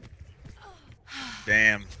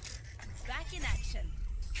 Damn. Back in action.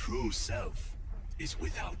 True self is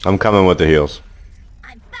without. I'm coming with the heals.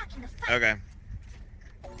 I'm back in the fight. Okay.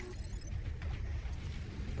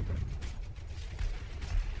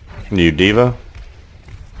 You diva?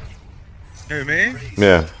 Who, me?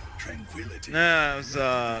 Yeah. Tranquility. No, it was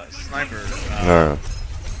sniper. Alright.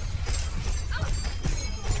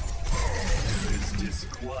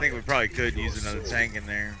 I think we probably could use another tank in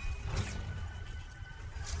there.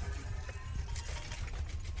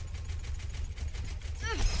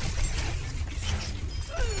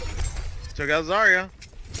 Took out Zarya.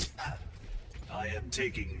 I am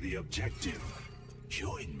taking the objective.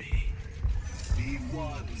 Join me. Be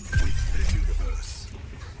one with the universe.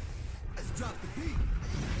 Let's drop the beat.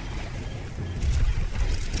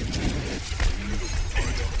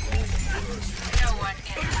 No one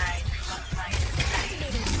can hide from my sight.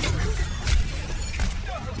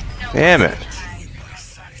 Damn it.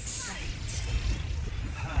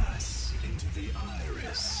 Pass into the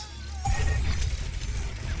iris.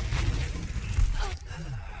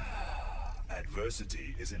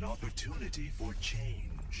 Adversity is an opportunity for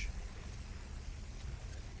change.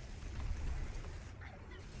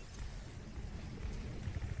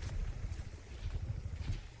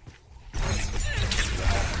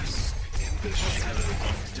 Bask in the shadow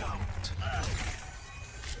of doubt.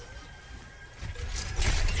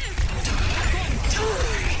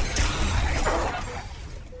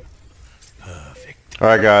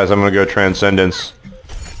 Alright guys, I'm gonna go Transcendence.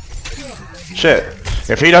 Shit.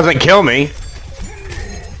 If he doesn't kill me.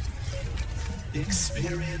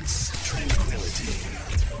 Experience tranquility.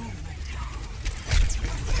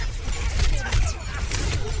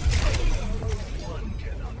 One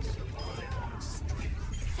cannot survive on strength.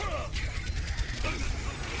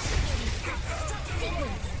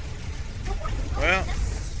 Well,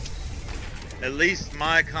 at least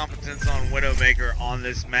my competence on Widowmaker on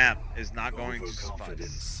this map is not going to suffice.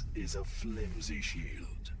 Overconfidence is a flimsy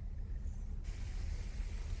shield.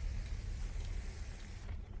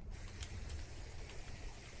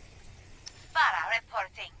 Para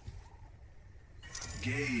reporting.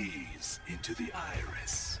 Gaze into the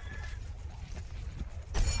iris.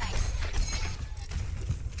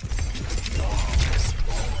 Long's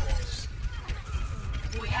balls.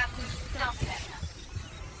 We have to stop them.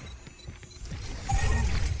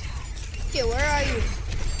 Okay, where are you?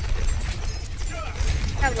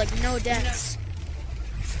 I have like no deaths.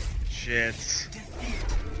 Shit.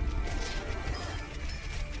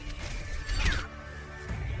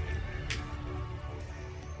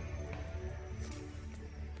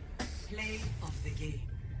 Play of the game.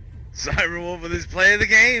 Cyberwolf with his play of the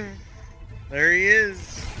game. There he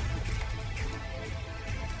is.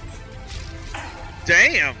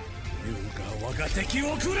 Damn.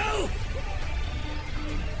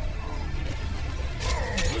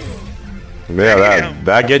 Yeah, Damn.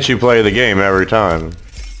 that gets you play the game every time.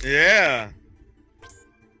 Yeah.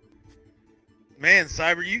 Man,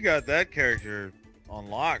 Cyber, you got that character on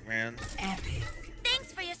lock, man. Epic.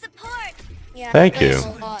 Thanks for your support. Yeah. Thank thanks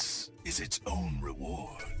you. a lot. Excellence is its own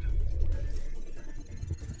reward.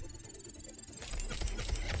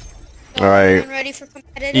 So, Alright. everyone ready for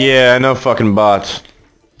competitive? Yeah, no fucking bots.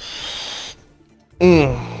 I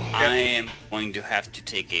am going to have to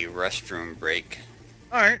take a restroom break.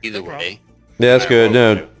 Alright. Either no problem. way. Yeah, that's good.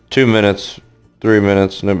 No, 2 minutes, 3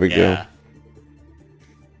 minutes, no big Yeah.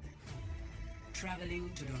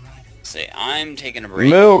 Traveling to Dorado. Say, I'm taking a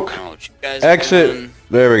break. Milk. I don't know what you guys are Exit. doing.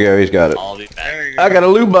 There we go, he's got it. I'll be back. There you go. I got a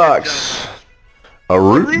loot box. A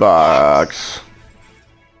root box.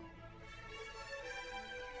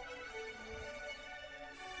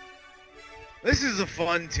 This is a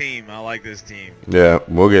fun team. I like this team. Yeah,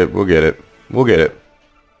 we'll get it. We'll get it.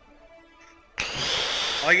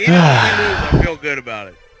 Like, even if we lose, I feel good about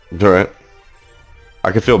it. It's alright.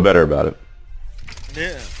 I can feel better about it.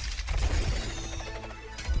 Yeah.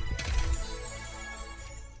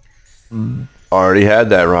 Already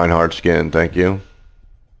had that Reinhardt skin, thank you.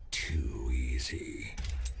 Too easy.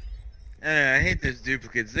 I hate those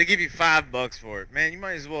duplicates. They give you $5 for it. Man, you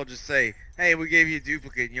might as well just say, hey, we gave you a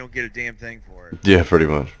duplicate and you don't get a damn thing for it. Yeah, pretty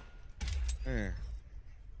much. Yeah.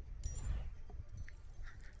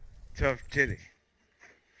 Tough titty.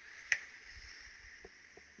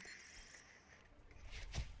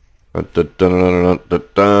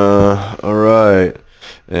 Alright.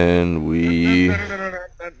 And we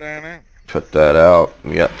cut that out.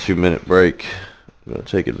 We got 2-minute break. I'm gonna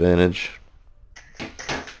take advantage.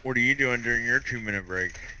 What are you doing during your 2-minute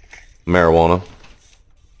break? Marijuana.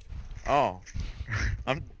 Oh.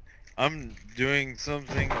 I'm doing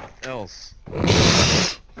something else.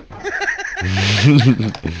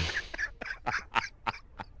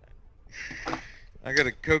 I got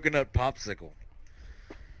a coconut popsicle.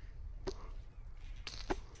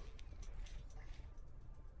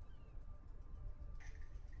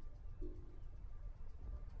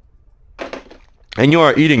 And you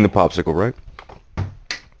are eating the popsicle, right?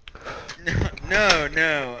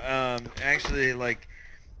 No. Actually, like,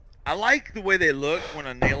 I like the way they look when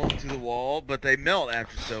I nail them to the wall, but they melt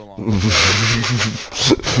after so long.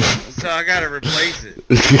 So I gotta replace it.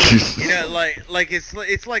 You know, like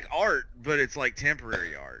it's like art, but it's like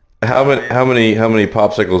temporary art. How many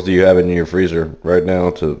popsicles do you have in your freezer right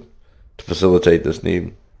now to facilitate this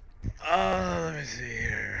need? Let me see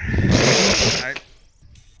here.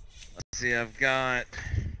 Let's see. I've got.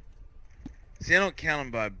 See, I don't count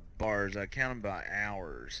them by bars. I count them by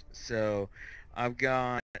hours. So, I've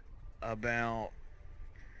got about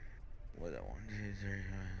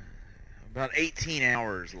about 18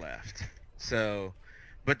 hours left. So,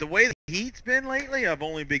 but the way the heat's been lately, I've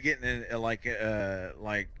only been getting like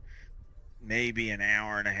maybe an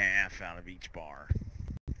hour and a half out of each bar.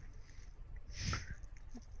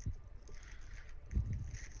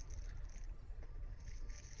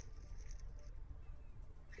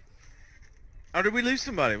 Oh, did we lose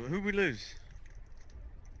somebody? Who'd we lose?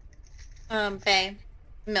 Bae.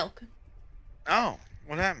 Milk. Oh,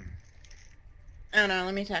 what happened? I don't know,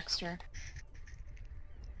 let me text her.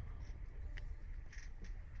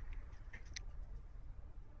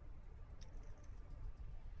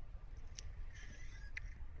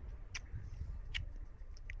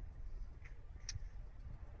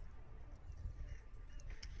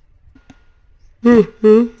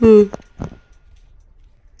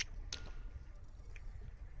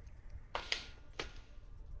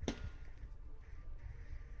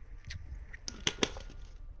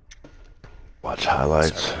 Watch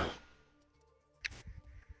highlights.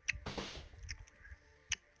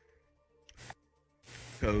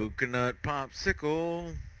 Coconut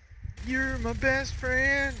popsicle, you're my best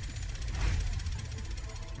friend.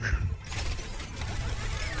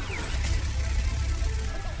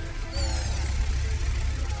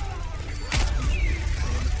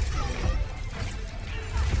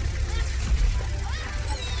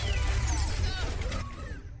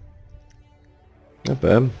 Not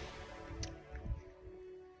bad.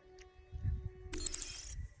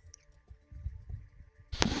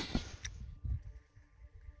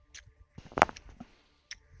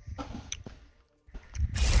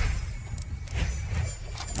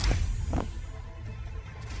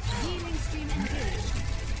 Healing stream engaged.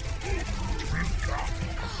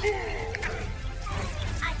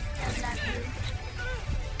 I still love you.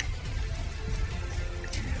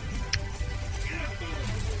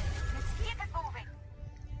 Let's keep it moving.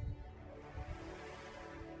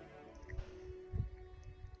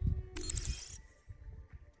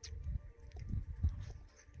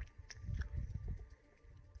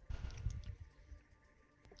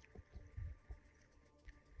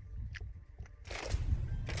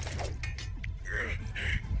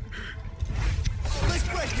 Let's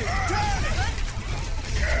break it. Turn it.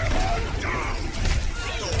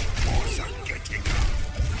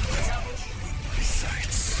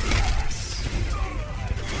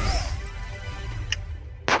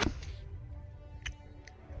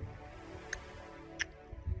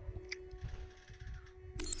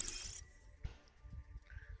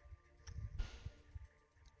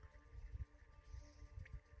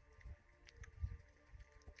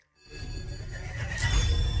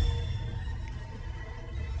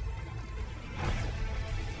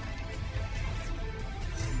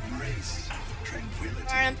 Embrace tranquility.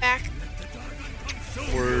 Alright, I'm back.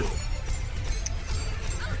 Word.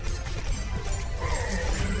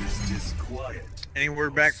 There is disquiet. Any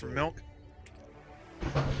word back from Milk?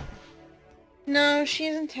 No, she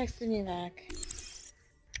hasn't texted me back.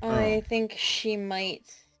 I think she might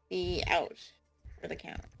be out for the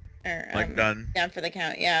count. Or, Like done. down for the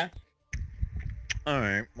count, yeah.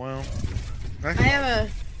 Alright, well. I have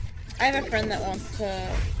a friend that wants to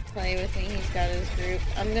play with me. He's got his group.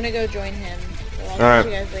 I'm gonna go join him. So I'll Alright.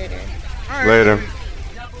 see you guys later. Alright. Later.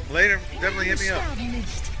 Later. Definitely hit me up.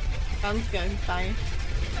 Sounds good. Bye.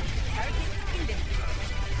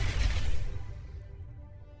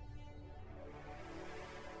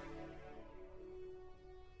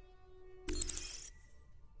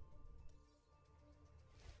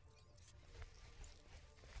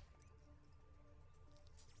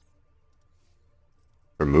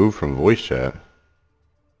 Remove from voice chat.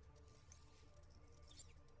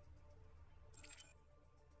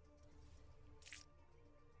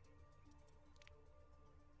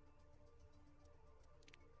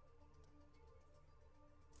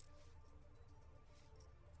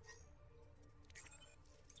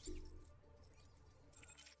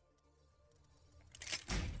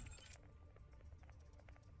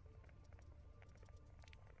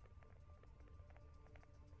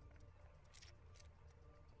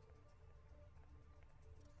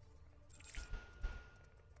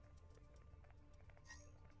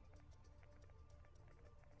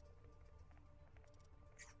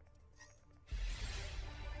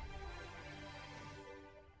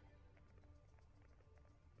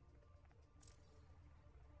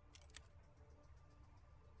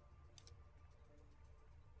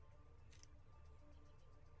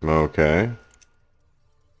 Okay.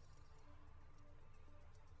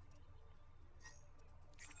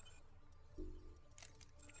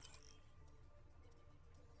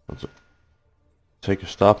 Let's take a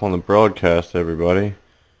stop on the broadcast, everybody.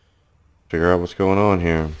 Figure out what's going on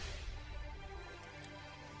here.